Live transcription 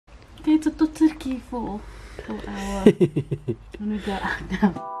Kijk, het tot turkey vol. Oh, ouwe. Nu daar.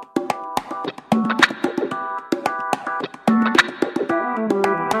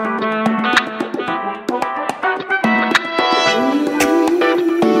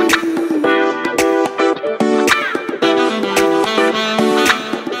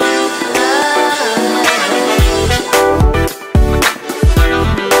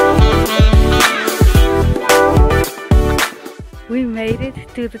 We made it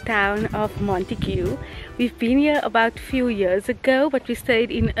to the town of Montagu. We've been here about a few years ago, but we stayed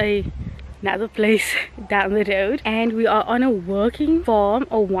in another place down the road. And we are on a working farm,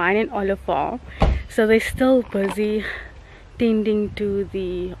 a wine and olive farm. So they're still busy tending to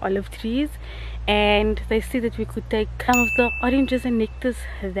the olive trees. And they said that we could take some of the oranges and nectars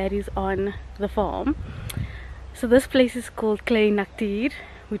that is on the farm. So this place is called Klein Karoo,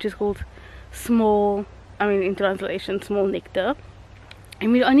 which is called small, in translation, small nectar.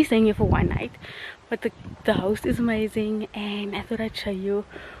 And we're only staying here for one night, but the house is amazing, and I thought I'd show you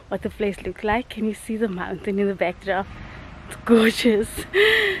what the place looks like. Can you see the mountain in the backdrop? It's gorgeous.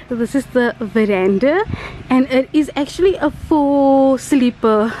 So this is the veranda, and it is actually a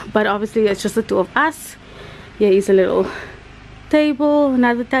 4-sleeper, but obviously it's just the two of us. Here is a little table,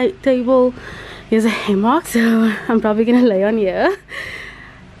 another table. Here's a hammock, so I'm probably gonna lay on here.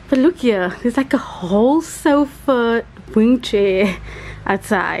 But look here, there's like a whole sofa wing chair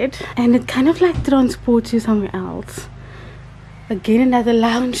outside, and it kind of like transports you somewhere else. Again, another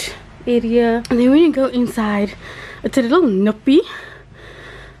lounge area, and then when you go inside, it's a little nippy,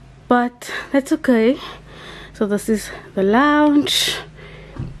 but that's okay. So this is the lounge.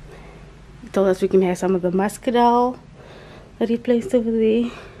 It told us we can have some of the muscadel that he placed over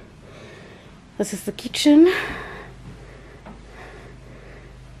there. This is the kitchen.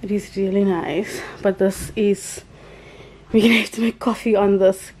 It is really nice, but this is, we're gonna have to make coffee on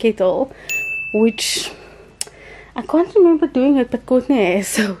this kettle, which I can't remember doing it, but Courtney has,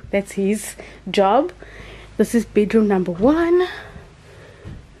 so that's his job. This is bedroom number 1,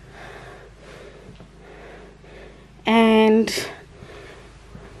 and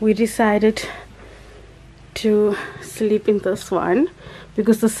we decided to sleep in this one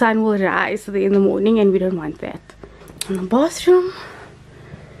because the sun will rise there in the morning, and we don't want that. And the bathroom.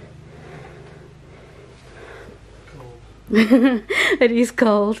 It is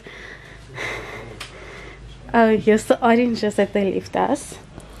cold. Oh, here's the oranges that they left us,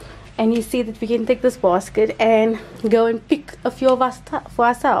 and you see that we can take this basket and go and pick a few of us for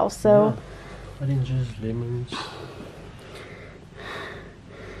ourselves. So yeah. Oranges, lemons.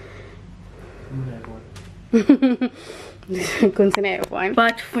 Couldn't have one.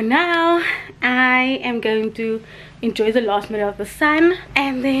 But for now, I am going to enjoy the last minute of the sun,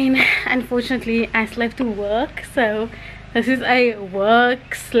 and then unfortunately I still have to work. So this is a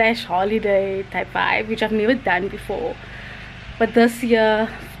work / holiday type vibe, which I've never done before. But this year,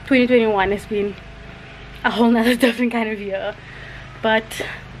 2021, has been a whole nother different kind of year. But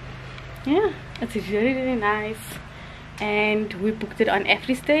yeah, it's really nice, and we booked it on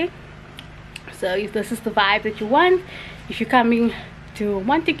Afri-Stay. So if this is the vibe that you want, if you're coming to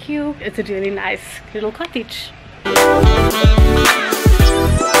Montagu, it's a really nice little cottage.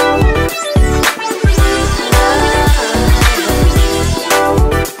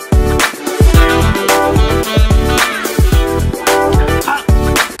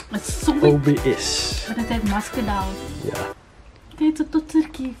 It's sweet. OBS. But it has muscadel. Yeah. Kijk, het tot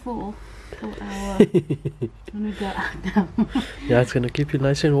turkey vol. Oh, ouwe. Nu daar. Yeah, it's gonna keep you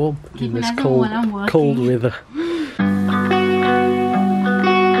nice and warm Keep in me this nice and warm when I'm working. cold weather.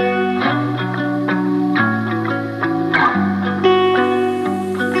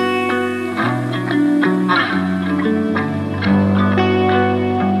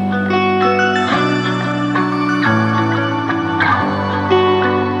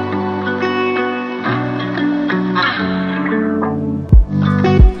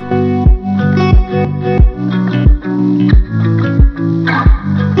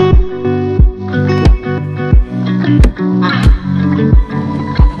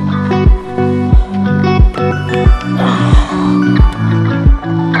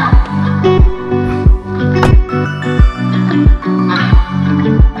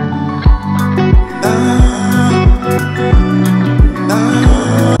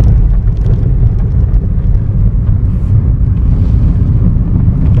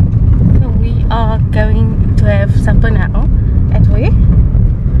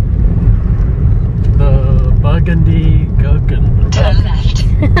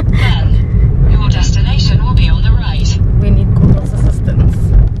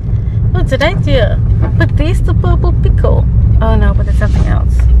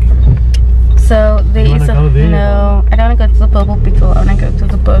 there. No, I don't want to go to the purple pickle. I want to go to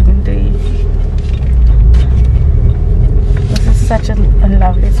the burgundy. This is such a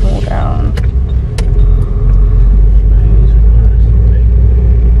lovely small town.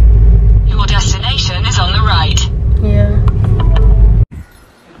 Your destination is on the right. Yeah.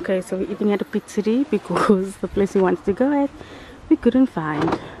 Okay, so we're eating at a pizzeria because the place we wanted to go at, we couldn't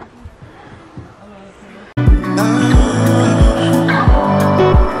find.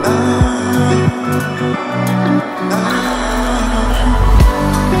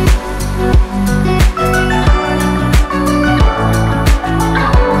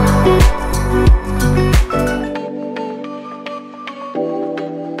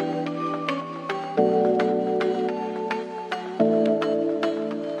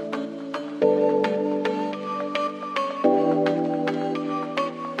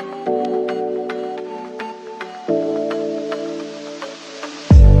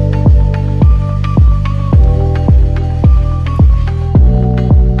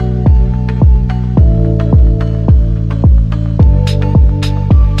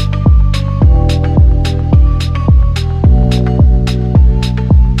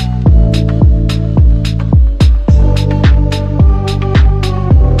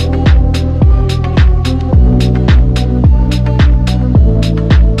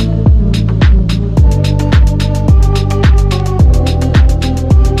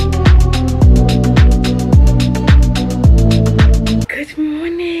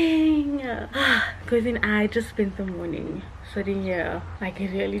 And I just spent the morning sitting here, like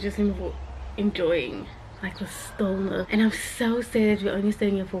really just enjoying like the stillness. And I'm so sad that we're only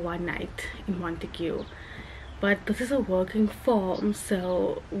staying here for one night in Montagu. But this is a working farm,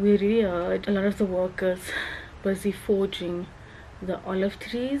 so we really heard a lot of the workers busy forging the olive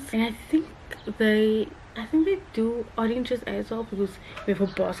trees. And I think they do oranges as well, because we have a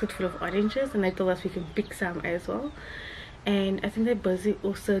basket full of oranges and they told us we can pick some as well. And I think they're busy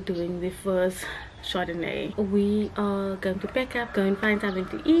also doing the first Chardonnay. We are going to pack up, go and find something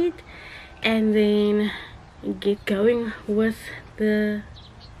to eat, and then get going with the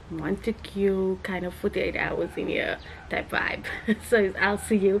Montagu kind of 48 hours in here type vibe. So I'll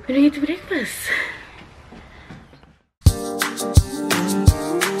see you when we eat breakfast.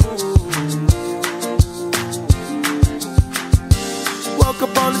 Woke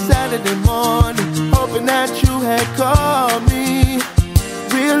up on a Saturday morning, hoping that you had called me.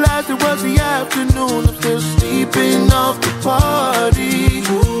 Realized it was the afternoon, I'm still sleeping off the party.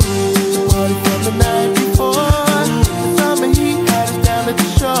 The party from the night before, the summer heat had us down at the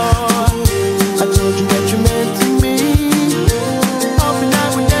shore. I told you that you meant to me, hoping that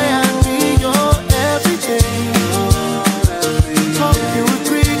one day I'd be your everything. Hope you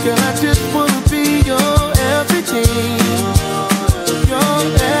agree, girl, I just wanna be your everything.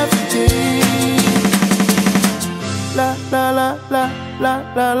 La la la la la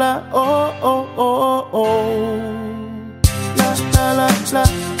la la oh oh oh oh. La la la la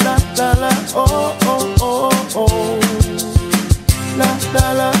la la la oh oh oh oh. La la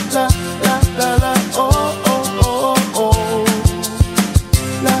la